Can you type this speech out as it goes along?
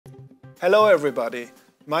Hello everybody,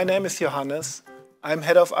 my name is Johannes. I'm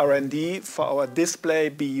head of R&D for our display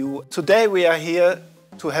BU. Today we are here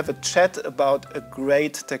to have a chat about a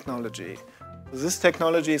great technology. This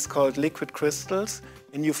technology is called liquid crystals,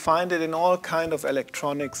 and you find it in all kinds of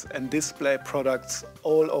electronics and display products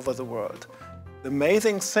all over the world. The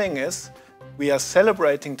amazing thing is we are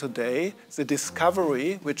celebrating today the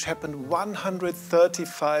discovery which happened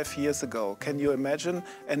 135 years ago. Can you imagine?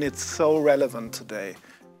 And it's so relevant today.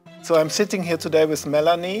 So I'm sitting here today with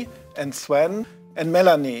Melanie and Sven. And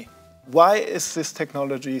Melanie, why is this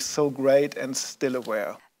technology so great and still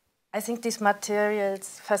aware? I think these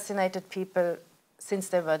materials fascinated people since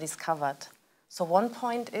they were discovered. So one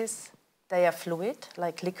point is they are fluid,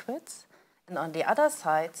 like liquids, and on the other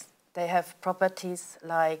side, they have properties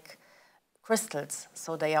like crystals.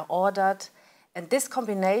 So they are ordered, and this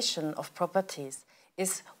combination of properties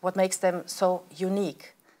is what makes them so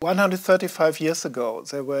unique. 135 years ago,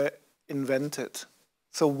 they were invented.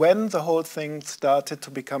 So when the whole thing started to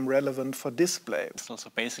become relevant for display? So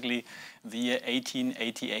basically, the year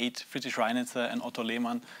 1888, Friedrich Reinitzer and Otto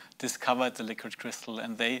Lehmann discovered the liquid crystal,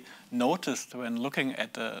 and they noticed when looking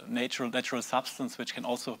at a natural substance, which can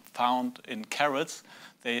also found in carrots,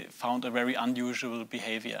 they found a very unusual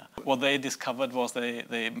behavior. What they discovered was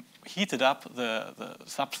they heated up the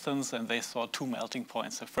substance, and they saw two melting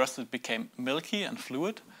points. So first it became milky and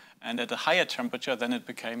fluid, and at a higher temperature, then it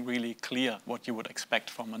became really clear what you would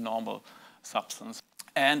expect from a normal substance.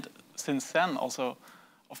 And since then, also,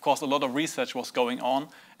 of course, a lot of research was going on,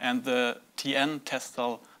 and the TN test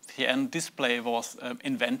cell, TN display was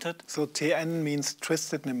invented. So TN means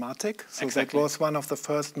twisted pneumatic. So exactly. That was one of the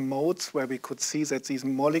first modes where we could see that these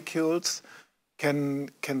molecules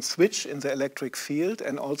can switch in the electric field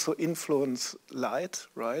and also influence light,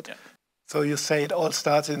 right? Yeah. So you say it all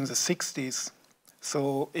started in the 60s.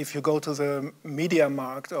 So if you go to the media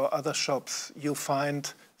market or other shops, you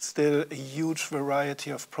find still a huge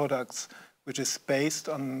variety of products which is based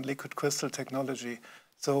on liquid crystal technology.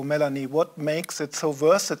 So Melanie, what makes it so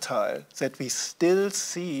versatile that we still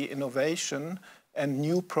see innovation and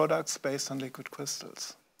new products based on liquid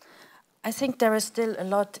crystals? I think there is still a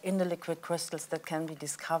lot in the liquid crystals that can be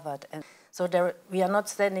discovered. And so we are not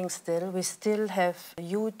standing still. We still have a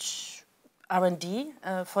huge R&D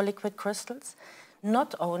for liquid crystals.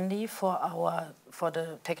 Not only for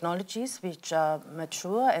the technologies which are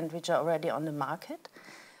mature and which are already on the market,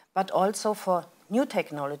 but also for new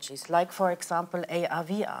technologies, like, for example,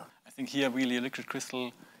 AR/VR. I think here really a liquid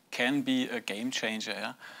crystal can be a game changer,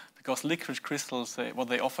 yeah? Because liquid crystals, what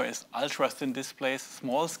they offer is ultra-thin displays,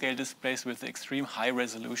 small-scale displays with extreme high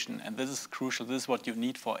resolution, and this is crucial. This is what you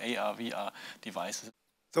need for AR/VR devices.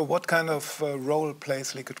 So what kind of role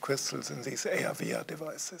plays liquid crystals in these AR/VR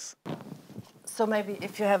devices? So maybe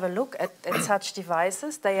if you have a look at such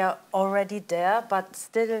devices, they are already there, but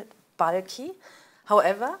still bulky.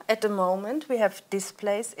 However, at the moment, we have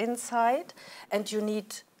displays inside, and you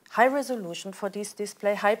need high resolution for this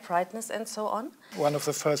display, high brightness, and so on. One of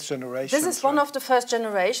the first generations. This is one of the first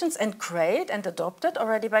generations, and great and adopted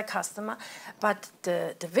already by customer. But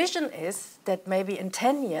the vision is that maybe in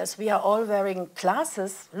 10 years, we are all wearing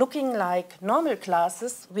glasses, looking like normal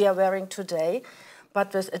glasses we are wearing today,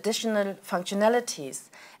 but with additional functionalities.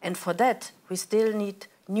 And for that, we still need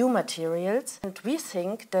new materials. And we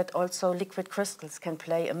think that also liquid crystals can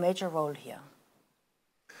play a major role here.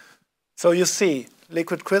 So you see,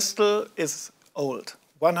 liquid crystal is old,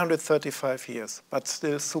 135 years, but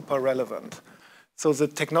still super relevant. So the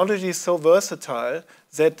technology is so versatile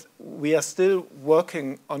that we are still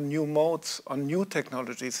working on new modes, on new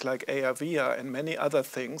technologies like AR/VR and many other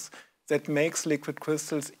things that makes liquid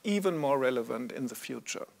crystals even more relevant in the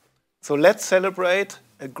future. So let's celebrate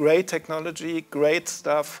a great technology, great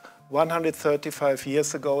stuff. 135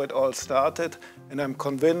 years ago it all started, and I'm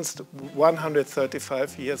convinced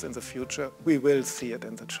 135 years in the future we will see it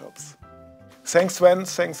in the shops. Thanks Sven,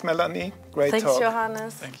 thanks Melanie, great talk. Thanks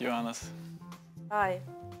Johannes. Thank you, Johannes. Bye.